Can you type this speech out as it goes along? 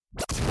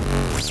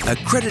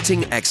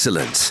Accrediting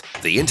Excellence,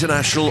 the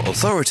international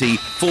authority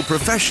for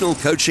professional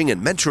coaching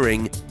and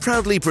mentoring,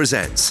 proudly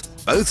presents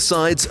Both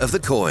Sides of the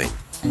Coin.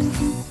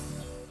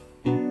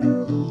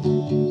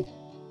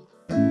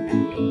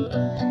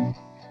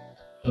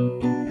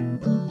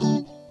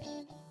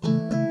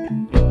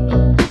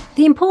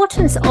 The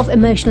importance of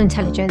emotional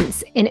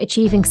intelligence in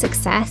achieving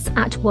success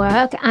at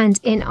work and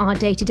in our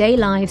day-to-day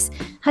lives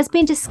has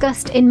been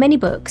discussed in many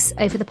books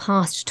over the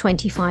past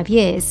 25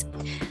 years.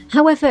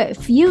 However,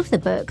 few of the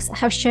books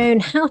have shown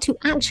how to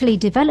actually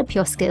develop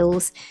your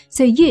skills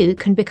so you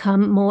can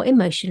become more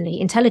emotionally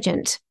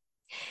intelligent.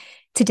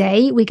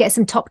 Today, we get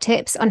some top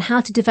tips on how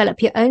to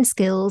develop your own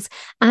skills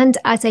and,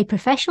 as a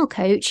professional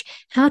coach,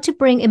 how to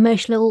bring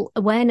emotional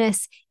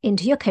awareness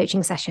into your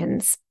coaching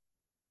sessions.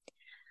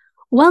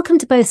 Welcome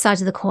to Both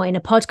Sides of the Coin,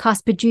 a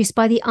podcast produced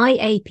by the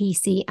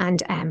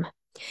IAPC&M.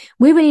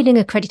 We're a leading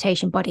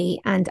accreditation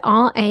body, and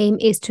our aim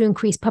is to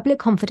increase public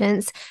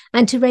confidence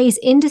and to raise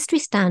industry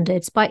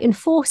standards by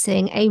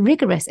enforcing a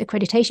rigorous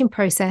accreditation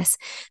process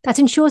that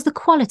ensures the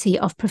quality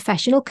of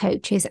professional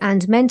coaches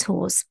and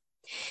mentors.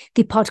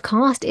 The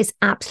podcast is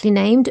aptly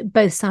named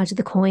Both Sides of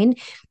the Coin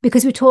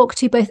because we talk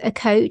to both a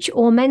coach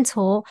or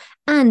mentor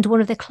and one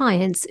of their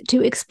clients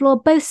to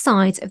explore both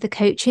sides of the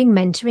coaching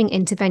mentoring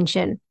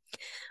intervention.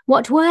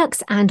 What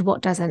works and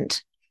what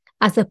doesn't.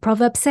 As the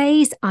proverb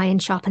says, iron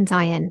sharpens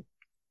iron.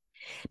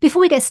 Before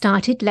we get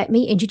started, let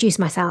me introduce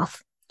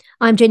myself.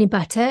 I'm Jenny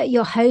Butter,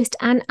 your host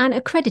and an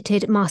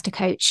accredited master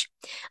coach,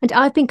 and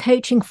I've been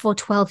coaching for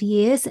 12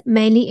 years,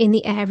 mainly in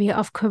the area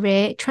of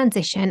career,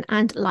 transition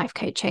and life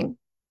coaching.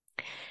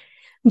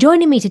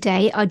 Joining me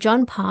today are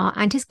John Parr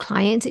and his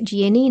client,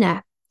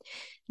 Geanina.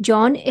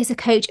 John is a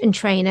coach and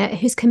trainer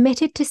who's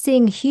committed to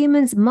seeing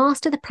humans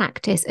master the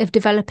practice of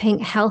developing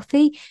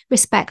healthy,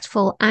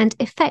 respectful, and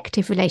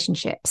effective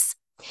relationships.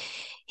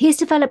 He's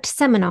developed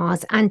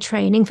seminars and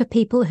training for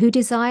people who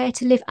desire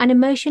to live an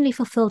emotionally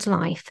fulfilled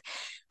life,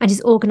 and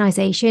his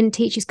organisation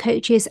teaches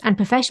coaches and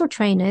professional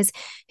trainers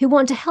who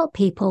want to help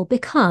people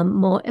become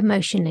more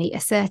emotionally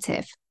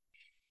assertive.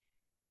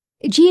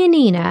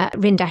 Geanina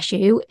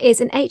Rindasu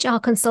is an HR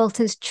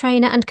consultant,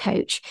 trainer and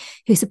coach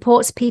who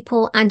supports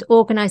people and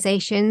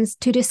organisations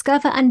to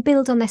discover and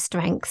build on their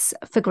strengths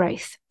for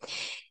growth.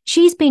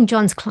 She's been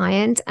John's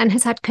client and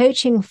has had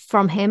coaching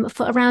from him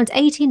for around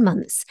 18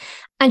 months,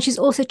 and she's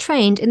also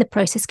trained in the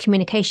process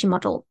communication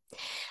model.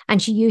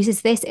 And she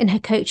uses this in her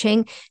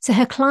coaching so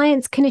her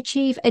clients can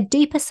achieve a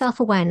deeper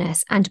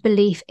self-awareness and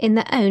belief in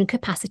their own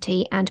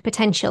capacity and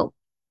potential.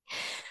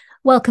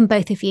 Welcome,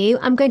 both of you.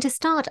 I'm going to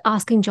start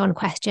asking John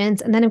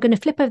questions, and then I'm going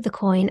to flip over the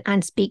coin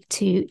and speak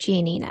to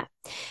Geanina.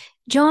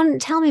 John,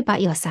 tell me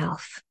about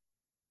yourself.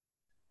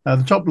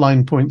 The top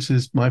line points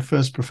is my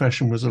first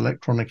profession was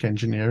electronic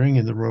engineering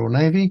in the Royal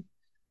Navy.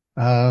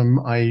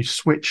 I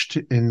switched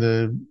in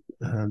the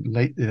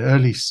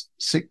early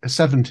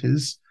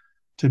 70s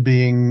to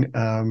being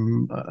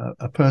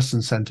a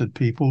person-centered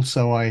people.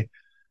 So I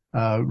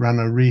ran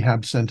a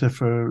rehab center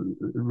for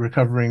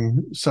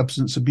recovering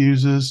substance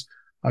abusers.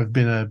 I've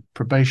been a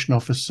probation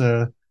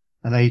officer,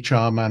 an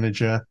HR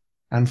manager,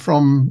 and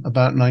from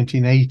about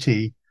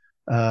 1980,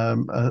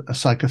 a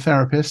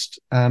psychotherapist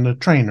and a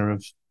trainer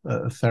of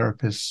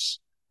therapists,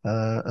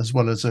 as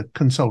well as a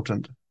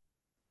consultant.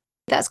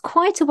 That's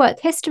quite a work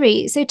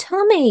history. So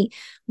tell me,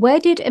 where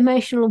did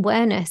emotional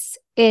awareness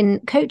in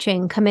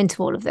coaching come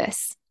into all of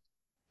this?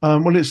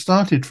 Well, it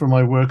started from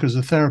my work as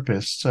a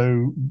therapist.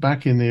 So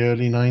back in the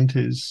early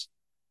 90s,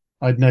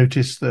 I'd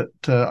noticed that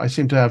I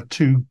seemed to have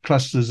two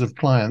clusters of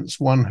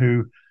clients, one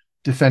who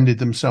defended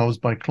themselves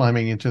by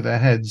climbing into their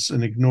heads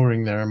and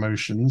ignoring their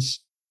emotions,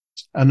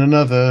 and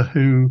another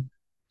who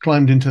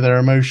climbed into their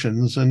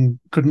emotions and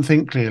couldn't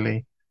think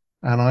clearly.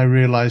 And I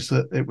realized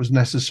that it was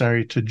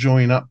necessary to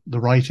join up the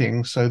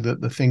writing so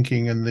that the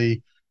thinking and the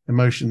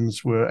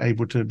emotions were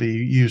able to be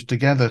used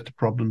together to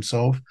problem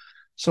solve.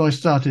 So I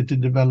started to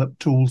develop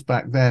tools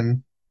back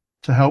then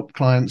to help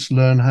clients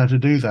learn how to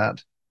do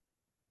that.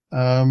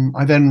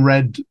 I then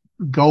read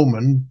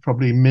Goleman,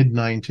 probably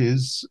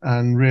mid-90s,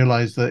 and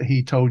realized that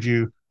he told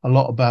you a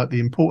lot about the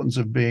importance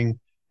of being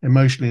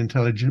emotionally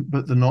intelligent,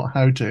 but the not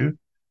how to.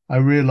 I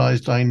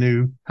realized I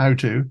knew how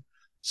to,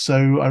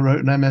 so I wrote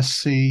an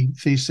MSc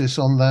thesis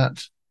on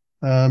that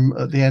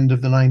at the end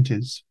of the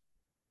 90s.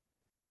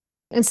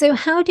 And so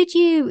how did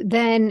you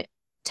then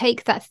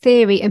take that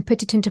theory and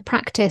put it into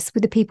practice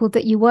with the people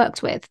that you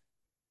worked with?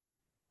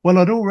 Well,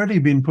 I'd already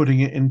been putting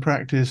it in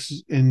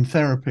practice in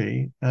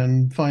therapy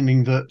and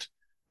finding that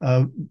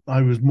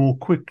I was more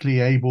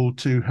quickly able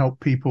to help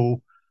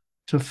people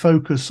to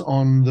focus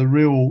on the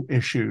real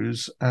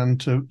issues and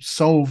to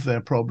solve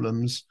their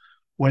problems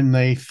when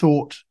they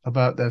thought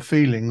about their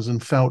feelings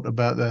and felt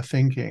about their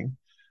thinking.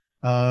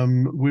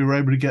 We were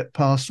able to get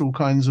past all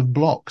kinds of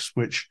blocks,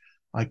 which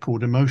I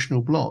called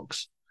emotional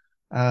blocks.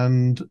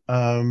 And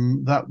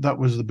that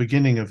was the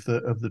beginning of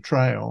the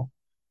trail.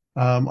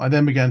 I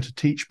then began to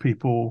teach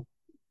people,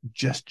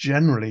 just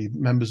generally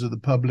members of the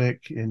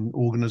public in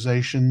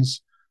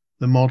organizations,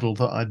 the model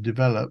that I'd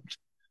developed.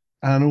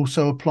 and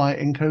also apply it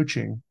in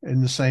coaching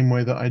in the same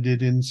way that I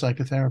did in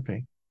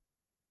psychotherapy.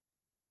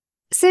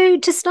 So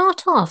to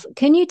start off,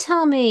 can you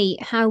tell me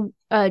how,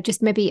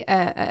 just maybe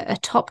a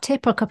top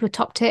tip or a couple of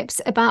top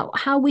tips about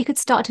how we could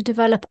start to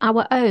develop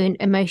our own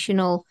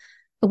emotional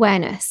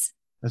awareness?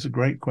 That's a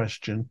great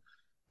question.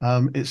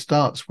 It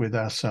starts with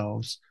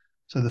ourselves.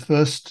 So the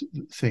first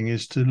thing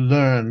is to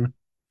learn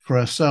for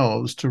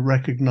ourselves to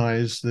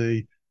recognize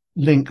the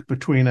link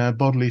between our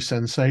bodily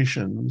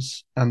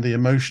sensations and the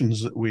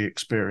emotions that we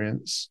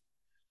experience,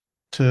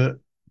 to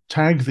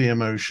tag the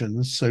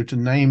emotions, so to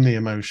name the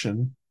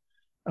emotion,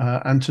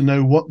 and to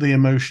know what the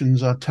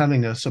emotions are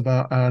telling us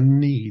about our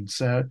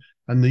needs.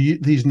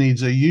 These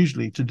needs are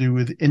usually to do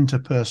with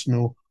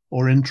interpersonal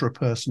or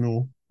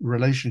intrapersonal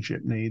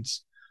relationship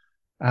needs.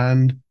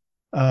 And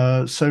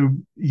so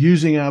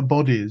using our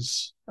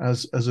bodies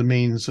as a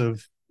means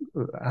of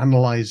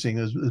analyzing,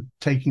 as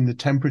taking the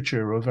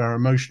temperature of our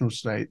emotional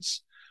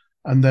states,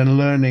 and then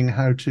learning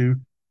how to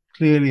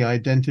clearly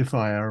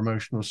identify our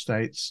emotional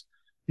states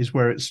is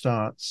where it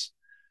starts.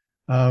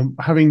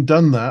 Having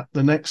done that,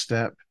 the next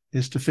step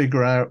is to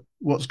figure out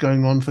what's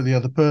going on for the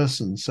other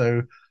person.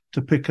 So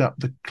to pick up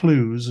the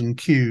clues and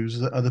cues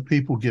that other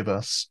people give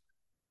us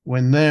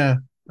when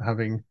they're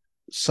having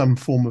some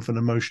form of an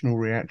emotional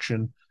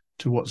reaction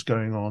to what's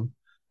going on,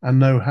 and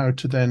know how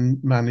to then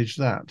manage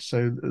that.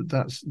 So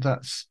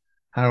that's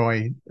how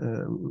I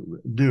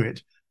do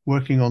it,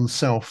 working on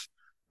self,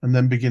 and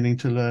then beginning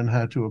to learn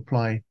how to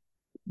apply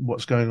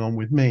what's going on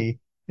with me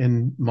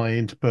in my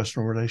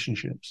interpersonal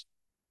relationships.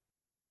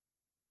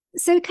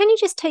 So can you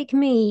just take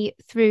me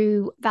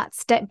through that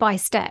step by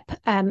step,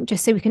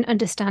 just so we can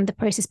understand the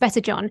process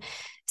better, John?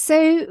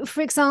 So,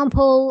 for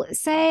example,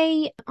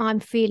 say I'm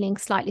feeling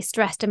slightly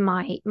stressed and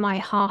my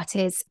heart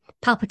is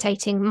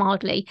palpitating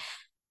mildly.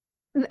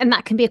 And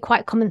that can be a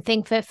quite common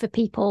thing for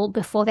people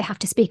before they have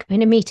to speak up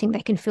in a meeting.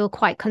 They can feel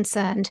quite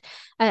concerned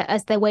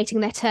as they're waiting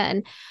their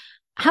turn.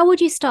 How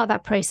would you start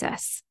that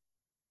process?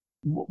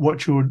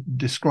 What you're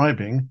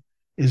describing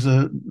is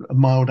a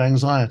mild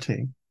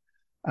anxiety,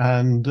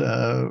 and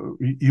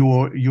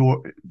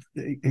you're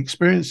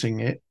experiencing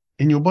it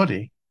in your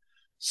body.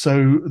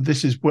 So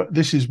this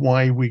is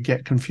why we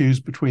get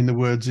confused between the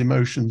words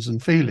emotions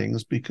and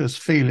feelings, because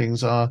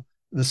feelings are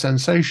the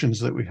sensations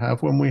that we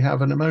have when we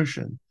have an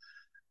emotion.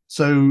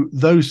 So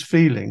those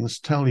feelings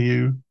tell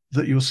you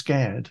that you're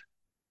scared.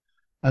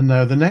 And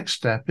now the next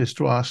step is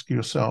to ask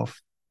yourself,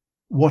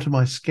 what am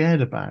I scared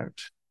about?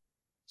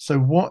 So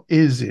what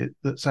is it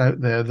that's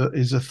out there that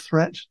is a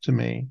threat to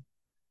me?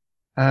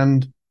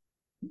 And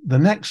the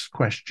next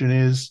question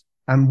is,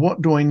 and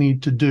what do I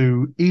need to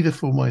do either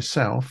for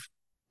myself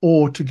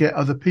or to get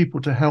other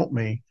people to help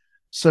me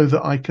so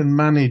that I can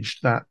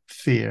manage that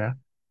fear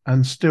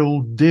and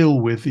still deal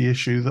with the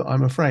issue that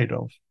I'm afraid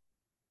of?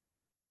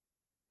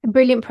 A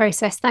brilliant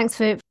process. Thanks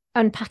for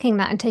unpacking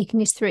that and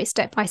taking us through it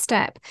step by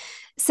step.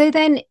 So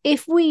then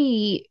if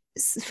we,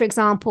 for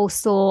example,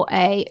 saw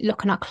a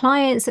look on our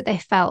clients that they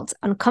felt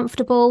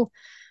uncomfortable,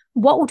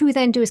 what would we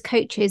then do as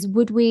coaches?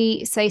 Would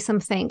we say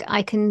something,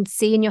 I can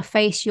see in your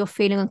face you're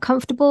feeling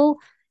uncomfortable.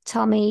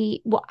 Tell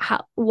me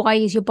why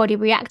is your body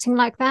reacting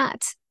like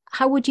that?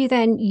 How would you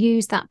then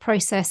use that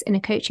process in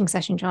a coaching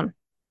session, John?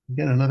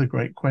 Again, another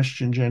great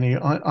question, Jenny.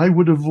 I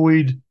would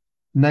avoid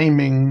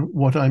naming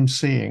what I'm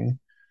seeing,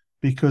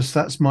 because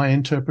that's my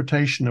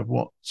interpretation of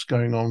what's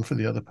going on for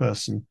the other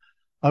person.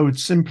 I would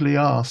simply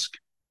ask,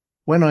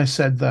 when I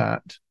said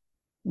that,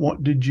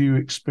 what did you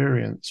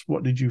experience?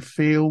 What did you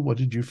feel? What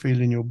did you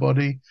feel in your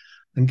body?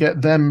 And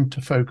get them to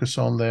focus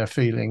on their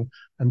feeling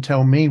and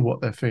tell me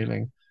what they're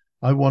feeling.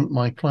 I want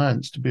my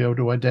clients to be able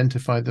to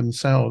identify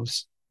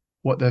themselves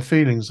what their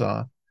feelings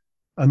are.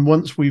 And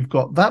once we've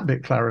got that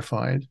bit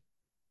clarified,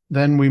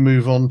 then we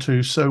move on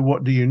to, so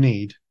what do you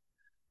need?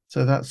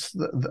 So that's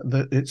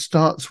it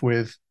starts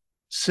with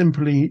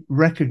simply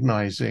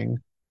recognizing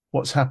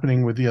what's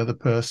happening with the other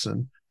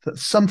person, that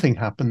something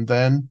happened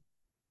then.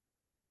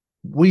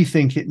 We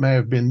think it may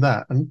have been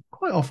that, and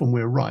quite often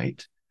we're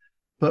right.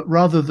 But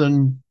rather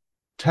than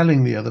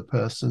telling the other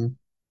person,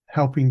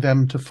 helping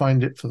them to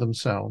find it for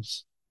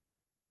themselves.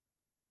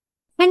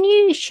 Can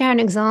you share an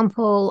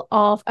example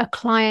of a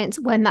client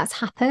when that's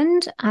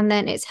happened and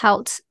then it's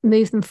helped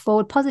move them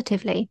forward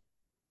positively?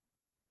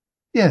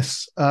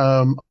 Yes.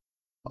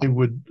 I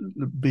would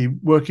be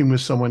working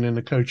with someone in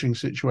a coaching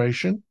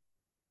situation,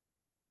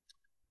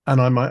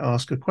 and I might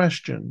ask a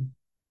question,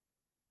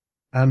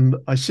 and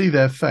I see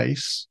their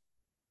face,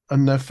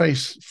 and their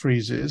face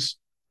freezes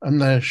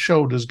and their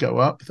shoulders go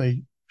up.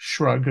 They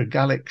shrug, a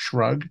Gallic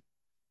shrug,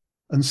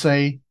 and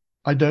say,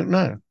 I don't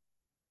know.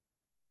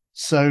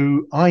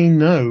 So I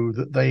know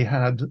that they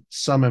had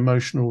some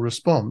emotional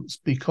response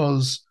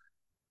because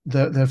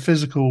their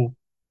physical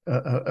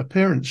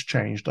appearance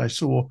changed. I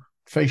saw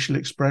facial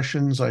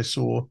expressions, I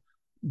saw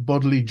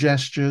bodily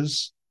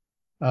gestures,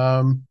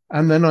 and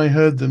then I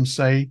heard them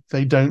say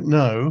they don't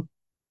know,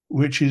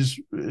 which is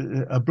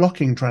a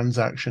blocking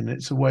transaction.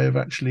 It's a way of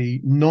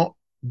actually not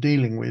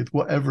dealing with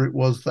whatever it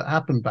was that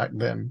happened back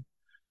then.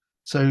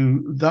 So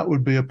that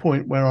would be a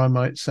point where I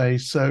might say,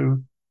 so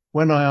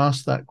when I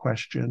asked that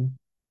question,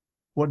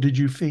 what did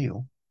you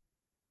feel?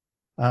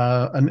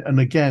 And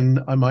again,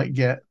 I might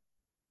get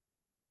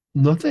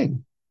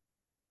nothing.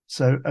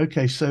 So,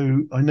 okay,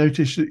 so I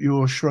notice that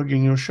you're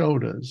shrugging your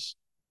shoulders.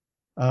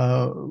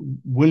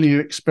 Will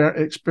you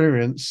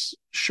experience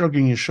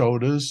shrugging your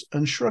shoulders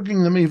and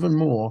shrugging them even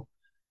more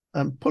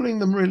and pulling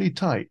them really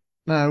tight?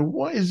 Now,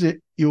 what is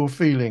it you're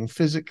feeling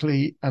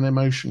physically and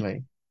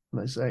emotionally?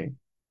 And I say,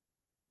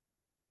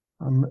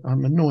 I'm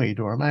annoyed,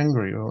 or I'm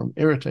angry, or I'm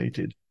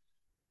irritated.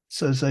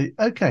 So say,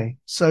 okay,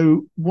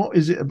 so what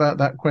is it about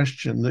that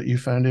question that you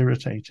found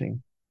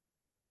irritating?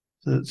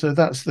 So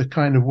that's the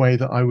kind of way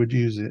that I would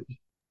use it.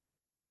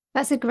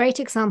 That's a great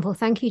example.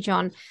 Thank you,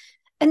 John.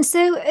 And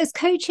so, as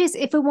coaches,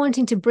 if we're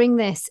wanting to bring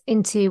this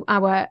into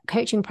our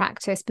coaching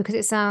practice, because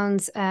it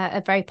sounds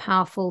a very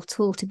powerful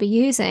tool to be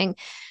using,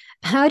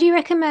 how do you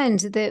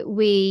recommend that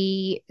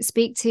we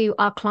speak to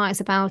our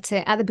clients about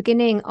it at the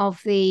beginning of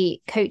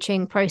the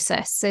coaching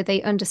process so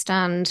they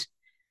understand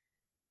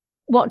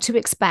what to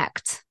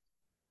expect?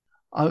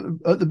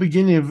 At the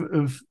beginning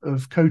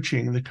of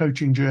coaching, the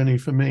coaching journey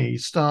for me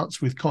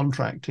starts with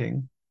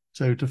contracting.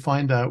 So to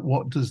find out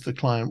what does the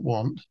client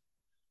want.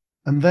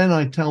 And then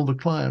I tell the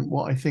client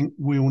what I think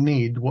we'll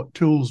need, what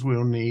tools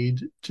we'll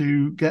need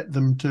to get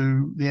them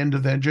to the end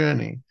of their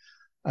journey.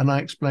 And I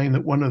explain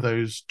that one of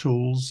those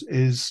tools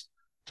is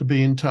to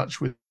be in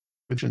touch with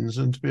visions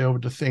and to be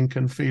able to think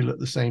and feel at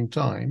the same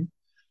time,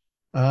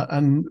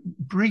 and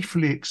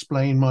briefly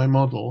explain my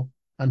model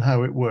and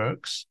how it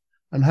works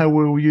and how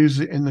we'll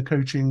use it in the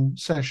coaching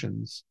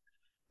sessions.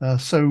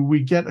 So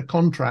we get a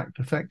contract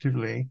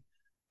effectively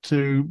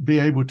to be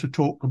able to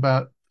talk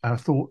about our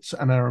thoughts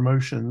and our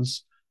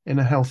emotions in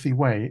a healthy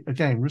way,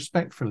 again,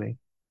 respectfully.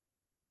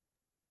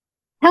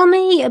 Tell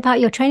me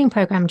about your training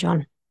program,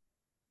 John.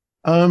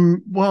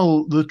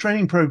 Well, the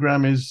training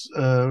program is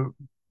the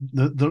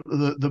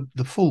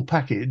full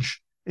package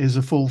is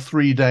a full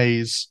 3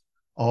 days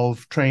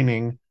of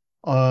training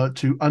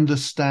to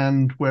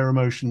understand where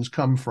emotions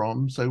come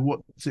from. So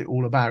what's it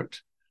all about?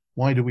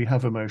 Why do we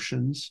have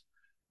emotions?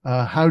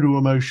 How do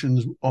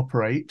emotions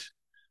operate?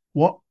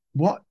 What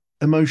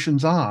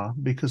emotions are?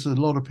 Because a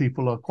lot of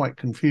people are quite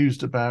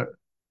confused about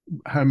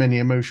how many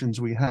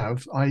emotions we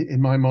have. In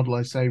my model,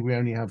 I say we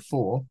only have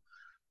 4.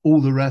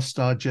 All the rest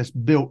are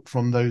just built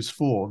from those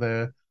 4.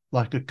 They're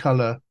like a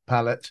color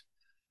palette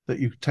that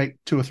you take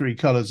 2 or 3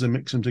 colors and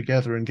mix them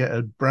together and get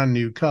a brand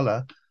new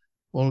color.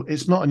 Well,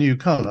 it's not a new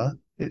color.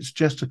 It's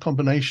just a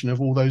combination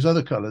of all those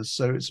other colors.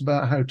 So it's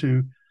about how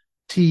to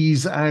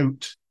tease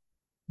out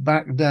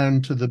back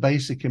down to the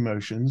basic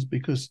emotions,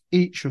 because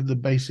each of the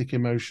basic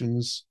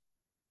emotions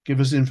give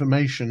us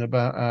information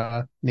about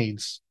our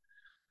needs.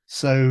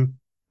 So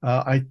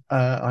I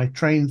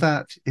train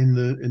that in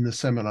the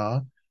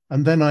seminar,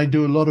 and then I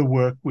do a lot of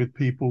work with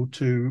people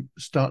to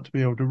start to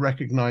be able to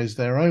recognize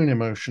their own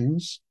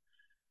emotions,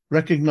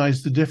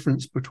 recognize the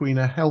difference between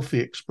a healthy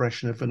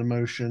expression of an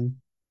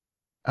emotion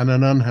and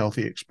an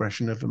unhealthy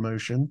expression of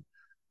emotion,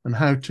 and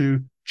how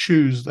to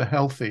choose the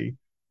healthy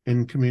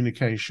in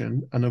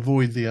communication and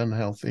avoid the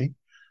unhealthy,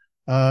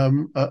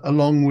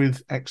 along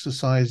with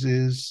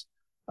exercises.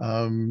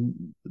 I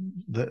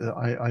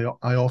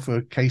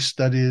offer case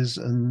studies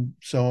and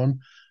so on.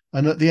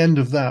 And at the end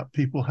of that,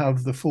 people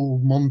have the full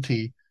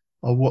Monty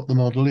of what the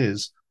model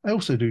is. I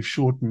also do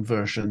shortened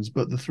versions,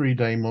 but the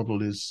 3-day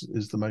model is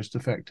the most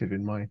effective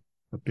in my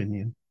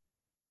opinion.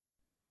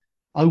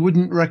 I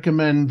wouldn't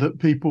recommend that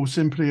people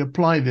simply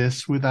apply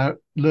this without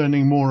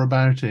learning more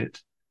about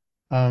it,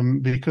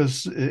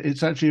 because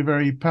it's actually a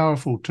very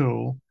powerful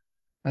tool.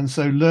 And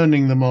so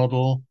learning the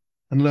model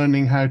and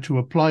learning how to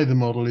apply the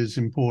model is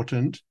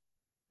important,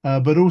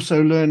 but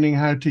also learning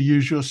how to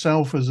use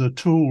yourself as a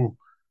tool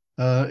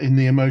in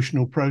the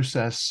emotional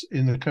process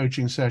in the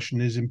coaching session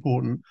is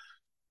important.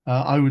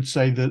 I would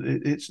say that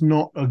it's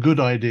not a good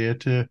idea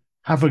to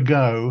have a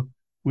go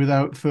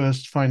without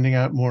first finding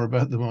out more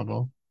about the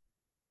model.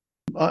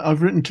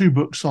 I've written 2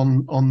 books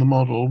on the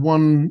model.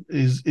 One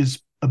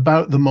is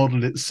about the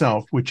model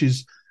itself, which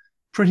is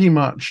pretty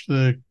much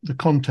the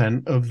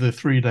content of the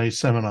 3-day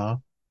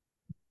seminar.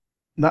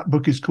 That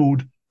book is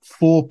called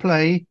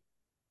Foreplay,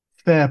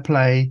 Fair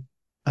Play,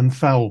 and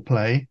Foul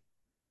Play.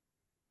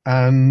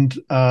 And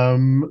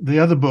the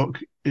other book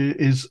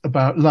is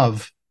about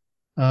love,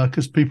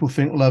 because people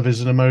think love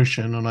is an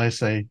emotion, and I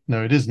say,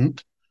 no, it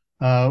isn't.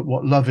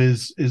 What love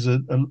is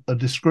a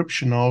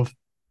description of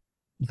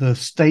the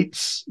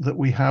states that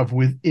we have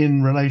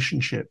within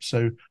relationships,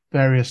 so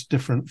various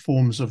different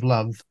forms of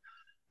love.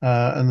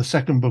 And the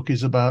second book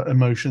is about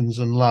emotions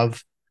and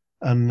love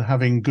and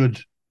having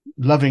good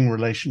loving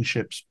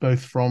relationships,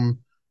 both from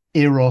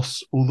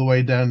eros all the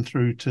way down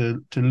through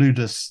to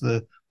ludus,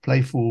 the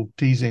playful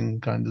teasing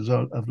kind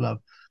of love.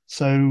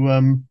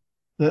 So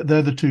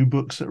they're the 2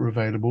 books that are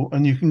available,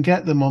 and you can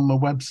get them on my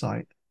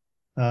website,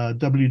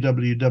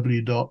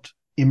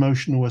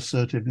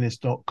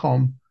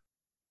 www.emotionalassertiveness.com.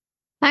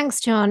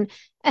 Thanks, John.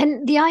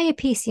 And the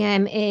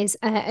IAPCM is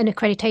an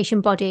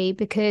accreditation body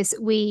because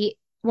we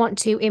want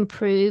to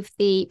improve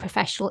the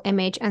professional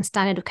image and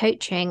standard of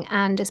coaching.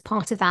 And as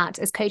part of that,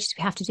 as coaches,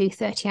 we have to do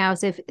 30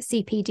 hours of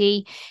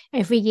CPD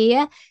every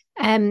year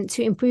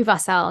to improve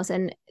ourselves.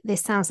 And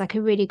this sounds like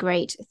a really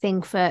great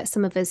thing for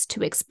some of us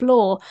to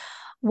explore.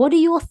 What are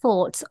your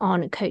thoughts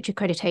on coach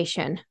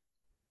accreditation?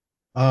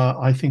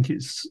 I think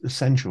it's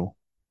essential.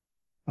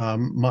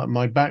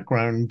 My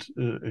background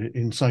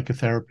in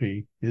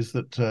psychotherapy is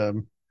that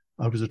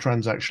I was a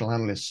transactional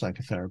analyst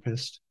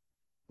psychotherapist.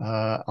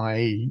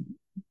 I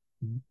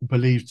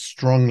believed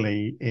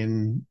strongly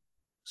in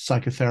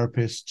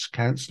psychotherapists,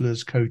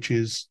 counselors,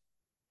 coaches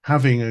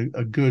having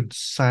a good,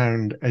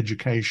 sound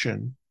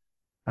education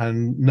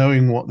and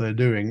knowing what they're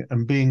doing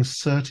and being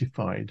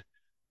certified.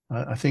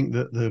 I think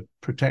that the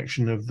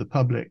protection of the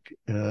public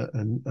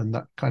and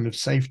that kind of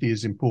safety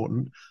is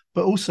important,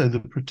 but also the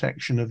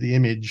protection of the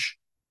image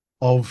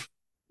of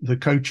the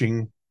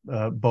coaching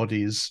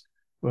bodies.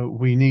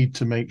 We need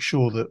to make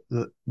sure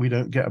that we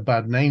don't get a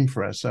bad name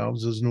for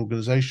ourselves as an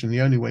organization.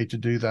 The only way to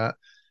do that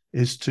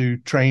is to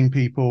train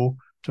people,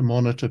 to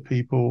monitor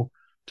people,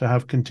 to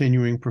have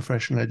continuing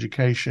professional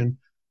education.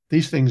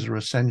 These things are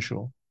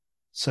essential.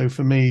 So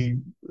for me,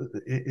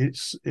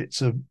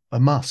 it's a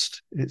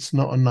must. It's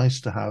not a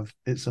nice to have,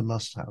 it's a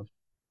must have.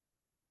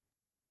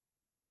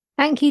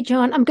 Thank you,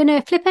 John. I'm going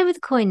to flip over the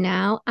coin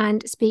now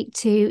and speak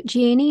to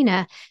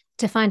Geanina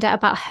to find out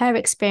about her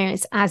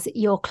experience as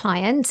your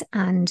client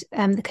and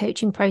the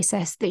coaching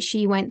process that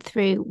she went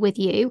through with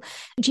you.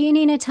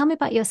 Geanina, tell me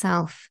about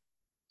yourself.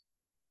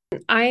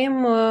 I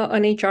am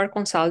an HR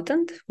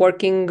consultant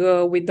working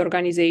with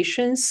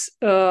organizations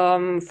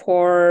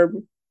for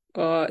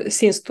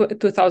since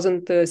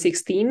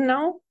 2016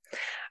 now.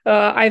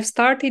 I've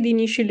started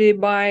initially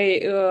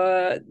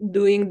by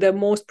doing the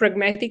most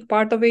pragmatic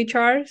part of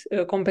HR,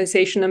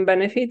 compensation and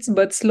benefits,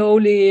 but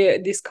slowly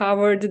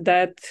discovered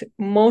that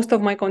most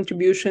of my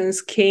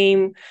contributions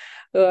came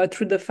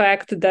through the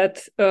fact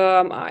that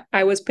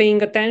I was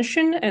paying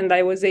attention and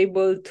I was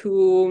able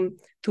to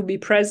be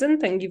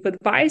present and give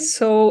advice.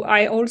 So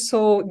I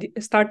also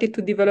started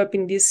to develop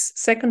in this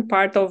second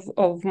part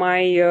of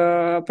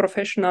my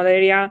professional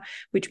area,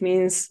 which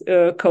means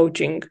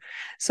coaching.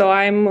 So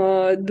I'm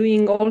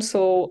doing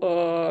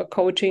also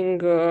coaching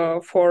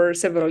for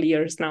several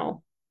years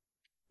now.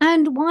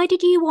 And why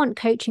did you want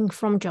coaching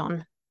from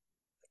John?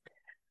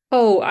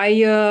 Oh,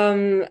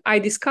 I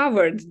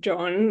discovered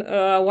John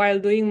while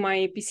doing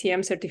my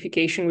PCM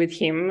certification with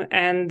him,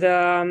 and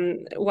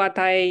what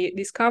I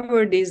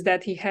discovered is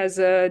that he has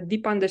a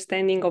deep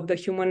understanding of the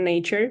human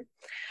nature,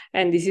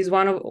 and this is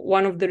one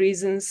of the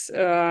reasons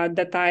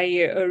that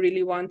I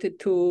really wanted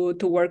to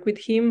work with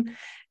him.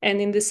 And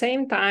in the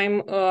same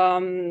time,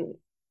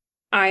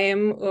 I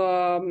am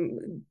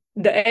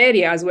the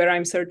areas where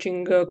I'm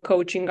searching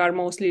coaching are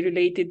mostly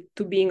related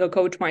to being a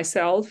coach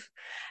myself,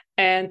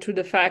 and to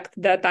the fact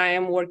that I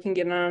am working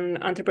in an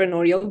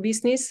entrepreneurial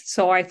business.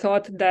 So I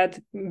thought that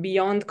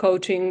beyond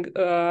coaching,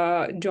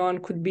 John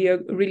could be a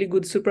really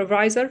good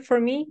supervisor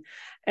for me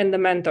and a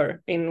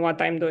mentor in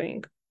what I'm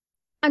doing.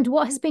 And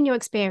what has been your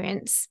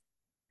experience?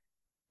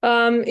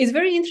 It's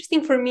very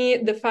interesting for me,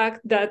 the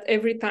fact that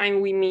every time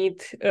we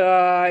meet,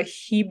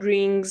 he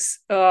brings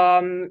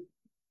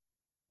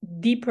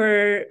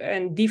deeper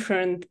and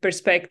different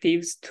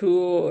perspectives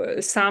to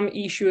some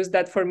issues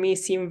that for me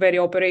seem very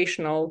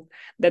operational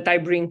that I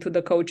bring to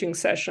the coaching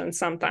session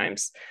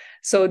sometimes.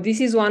 So this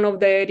is one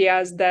of the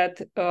areas that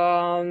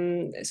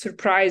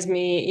surprised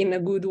me in a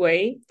good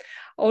way.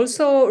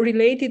 Also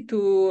related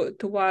to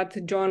what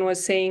John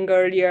was saying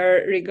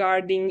earlier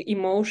regarding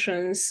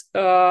emotions,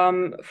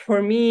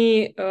 for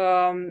me,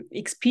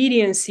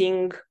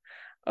 experiencing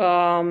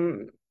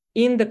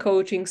in the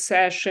coaching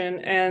session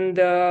and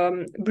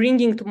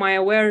bringing to my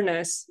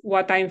awareness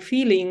what I'm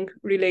feeling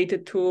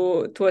related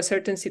to a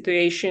certain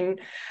situation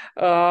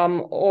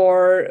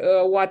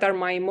or what are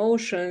my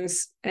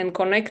emotions, and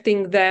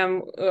connecting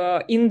them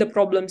in the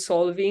problem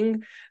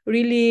solving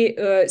really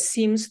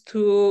seems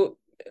to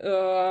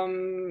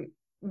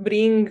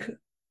bring,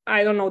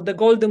 I don't know, the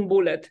golden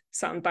bullet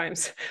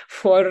sometimes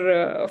for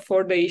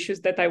the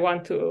issues that I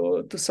want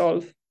to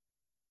solve.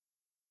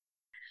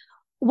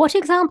 What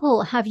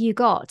example have you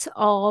got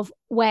of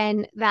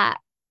when that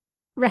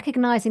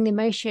recognizing the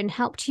emotion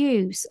helped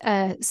you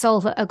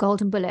solve a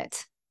golden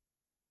bullet?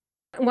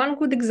 One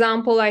good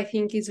example, I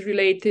think, is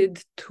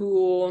related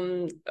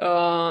to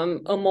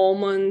a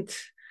moment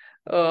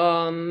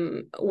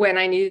when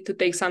I needed to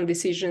take some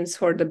decisions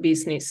for the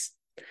business.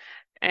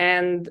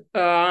 And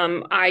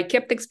I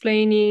kept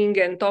explaining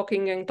and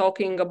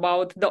talking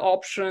about the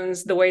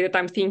options, the way that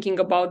I'm thinking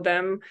about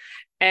them.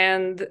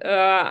 And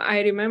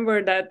I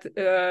remember that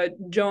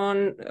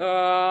John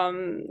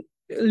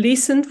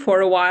listened for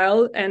a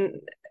while,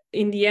 and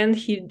in the end,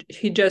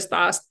 he just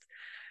asked,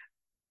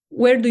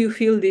 "Where do you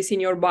feel this in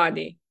your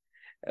body?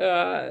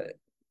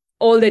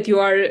 All that you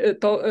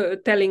are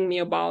telling me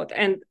about."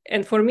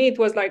 And for me, it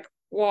was like,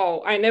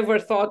 wow, I never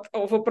thought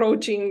of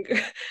approaching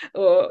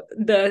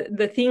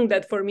the thing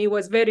that for me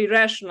was very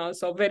rational,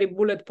 so very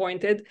bullet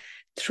pointed,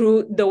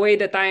 through the way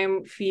that I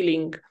am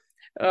feeling.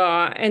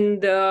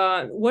 And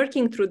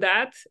working through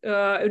that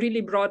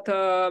really brought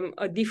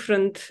a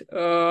different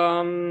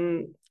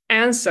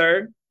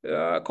answer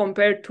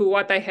compared to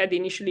what I had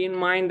initially in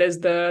mind as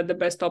the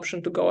best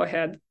option to go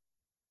ahead.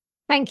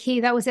 Thank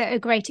you. That was a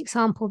great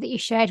example that you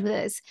shared with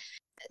us.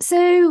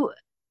 So,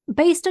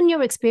 based on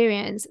your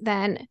experience,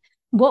 then,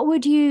 what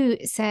would you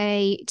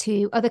say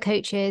to other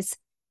coaches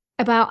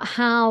about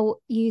how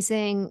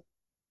using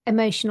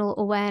emotional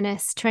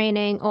awareness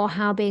training or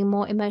how being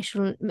more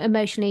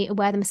emotionally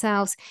aware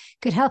themselves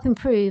could help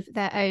improve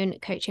their own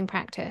coaching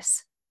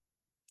practice?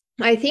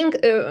 I think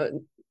I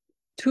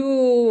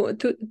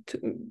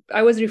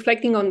was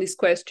reflecting on these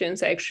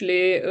questions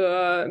actually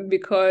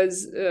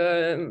because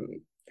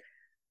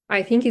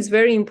I think it's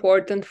very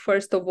important,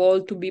 first of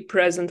all, to be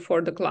present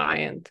for the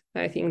client.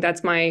 I think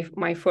that's my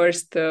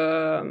first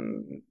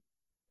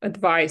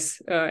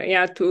advice.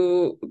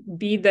 To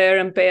be there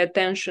and pay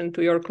attention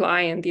to your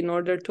client in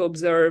order to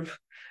observe,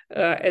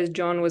 as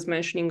John was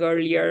mentioning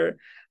earlier,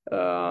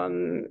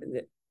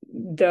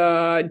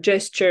 the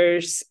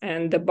gestures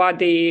and the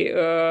body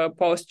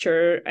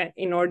posture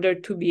in order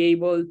to be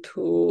able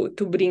to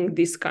bring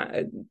this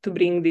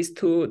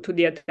to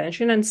the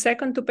attention. And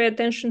second, to pay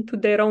attention to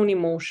their own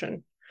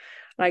emotion.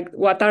 Like,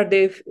 what are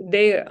they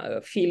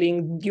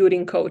feeling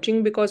during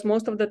coaching? Because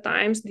most of the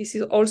times this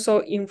is also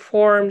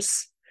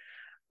informs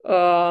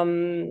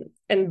and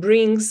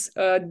brings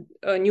a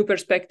new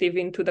perspective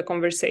into the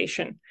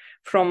conversation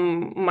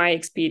from my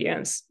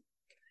experience.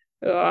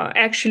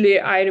 Actually,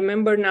 I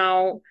remember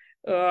now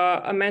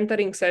a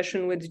mentoring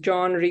session with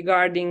John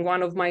regarding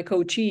one of my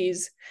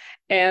coachees.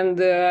 And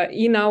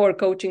in our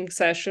coaching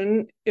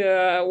session,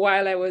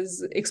 while I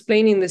was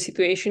explaining the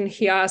situation,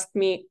 he asked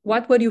me,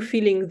 what were you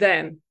feeling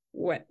then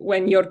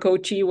when your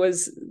coachee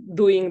was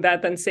doing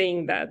that and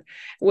saying that?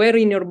 Where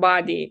in your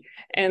body?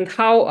 And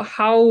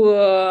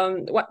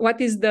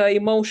what is the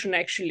emotion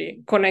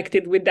actually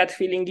connected with that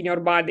feeling in your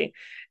body?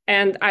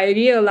 And I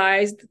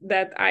realized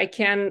that I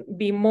can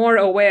be more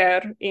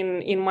aware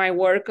in my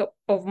work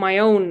of my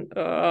own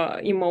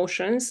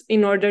emotions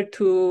in order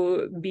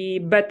to be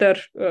a better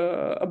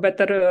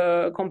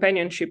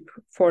companionship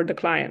for the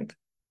client.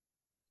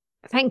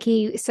 Thank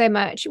you so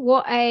much.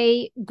 What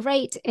a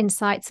great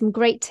insight, some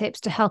great tips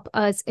to help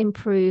us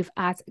improve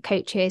as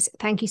coaches.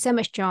 Thank you so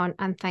much, John,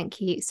 and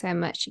thank you so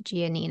much,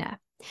 Geanina.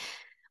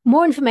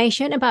 More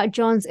information about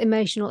John's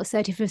emotional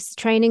assertiveness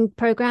training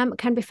program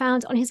can be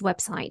found on his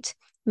website,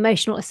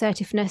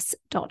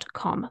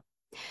 emotionalassertiveness.com.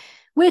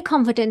 We're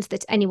confident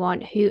that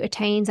anyone who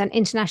attains an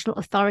international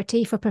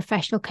authority for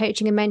professional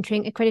coaching and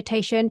mentoring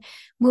accreditation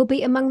will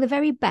be among the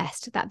very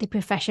best that the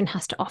profession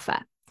has to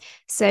offer.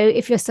 So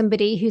if you're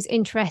somebody who's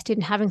interested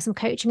in having some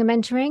coaching and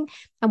mentoring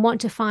and want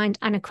to find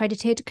an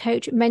accredited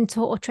coach,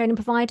 mentor, or training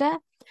provider,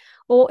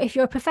 or if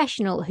you're a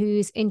professional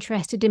who's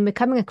interested in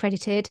becoming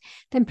accredited,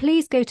 then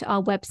please go to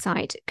our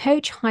website,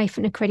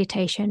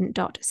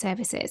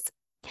 coach-accreditation.services.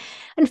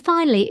 And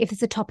finally, if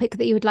there's a topic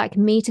that you would like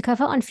me to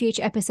cover on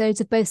future episodes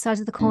of Both Sides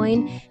of the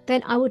Coin,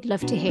 then I would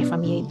love to hear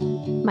from you.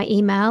 My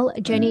email,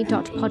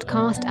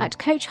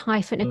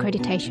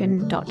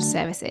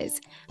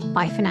 jenny.podcast@coach-accreditation.services.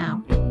 Bye for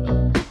now.